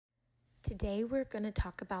Today we're going to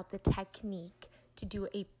talk about the technique to do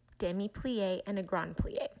a Demi plie and a grand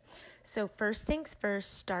plie. So first things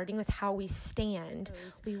first, starting with how we stand,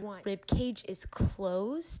 we want rib cage is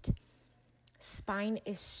closed, spine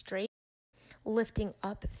is straight, lifting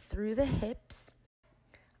up through the hips.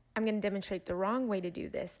 I'm going to demonstrate the wrong way to do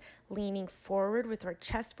this, leaning forward with our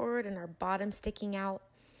chest forward and our bottom sticking out,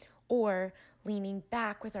 or leaning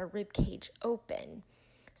back with our rib cage open.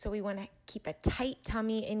 So we want to keep a tight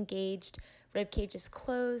tummy engaged, rib cage is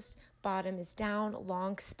closed, bottom is down,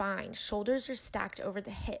 long spine. Shoulders are stacked over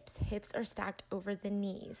the hips. Hips are stacked over the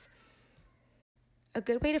knees. A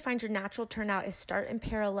good way to find your natural turnout is start in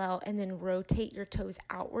parallel and then rotate your toes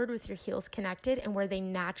outward with your heels connected, and where they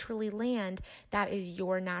naturally land, that is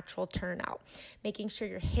your natural turnout. Making sure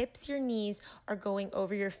your hips, your knees are going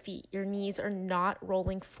over your feet. Your knees are not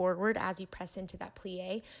rolling forward as you press into that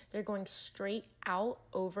plie. They're going straight out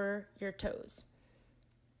over your toes.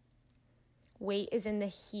 Weight is in the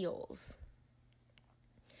heels.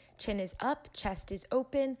 Chin is up, chest is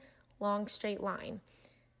open, long straight line.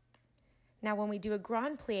 Now, when we do a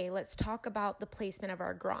grand plie, let's talk about the placement of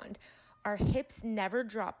our grand. Our hips never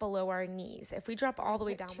drop below our knees. If we drop all the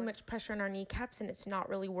way down, too much pressure on our kneecaps and it's not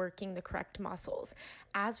really working the correct muscles.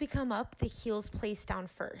 As we come up, the heels place down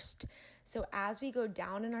first. So as we go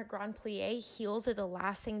down in our grand plie, heels are the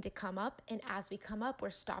last thing to come up. And as we come up, we're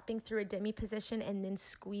stopping through a demi position and then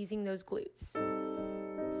squeezing those glutes.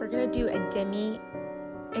 We're gonna do a demi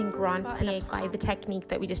and grand plie by the technique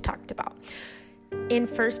that we just talked about. In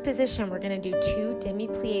first position, we're going to do 2 demi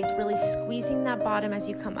plies, really squeezing that bottom as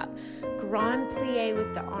you come up. Grand plie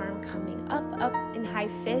with the arm coming up in high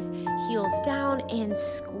fifth, heels down and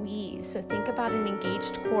squeeze. So think about an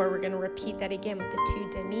engaged core. We're going to repeat that again with the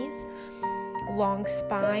 2 demis. Long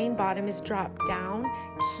spine, bottom is dropped down.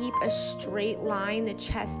 Keep a straight line, the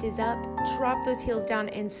chest is up. Drop those heels down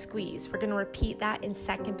and squeeze. We're going to repeat that in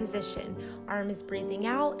second position. Arm is breathing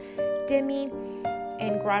out, demi.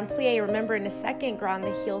 And grand plie, remember in a second grand,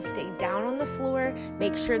 the heels stay down on the floor.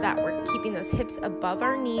 Make sure that we're keeping those hips above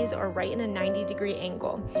our knees or right in a 90-degree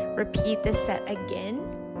angle. Repeat this set again.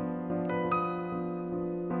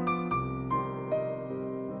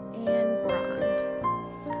 And grand.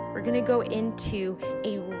 We're gonna go into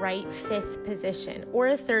a right fifth position or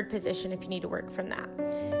a third position if you need to work from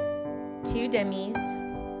that. 2 demis.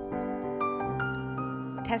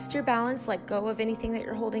 Test your balance, let go of anything that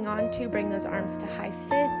you're holding on to. Bring those arms to high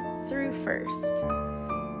fifth through first.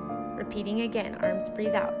 Repeating again, arms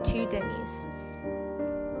breathe out, 2 demis.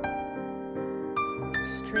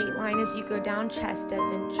 Straight line as you go down, chest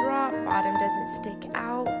doesn't drop, bottom doesn't stick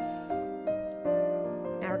out.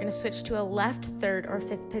 Now we're gonna switch to a left, third, or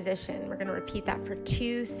fifth position. We're gonna repeat that for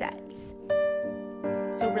 2 sets.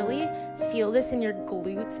 So really feel this in your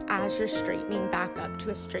glutes as you're straightening back up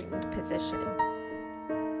to a straightened position.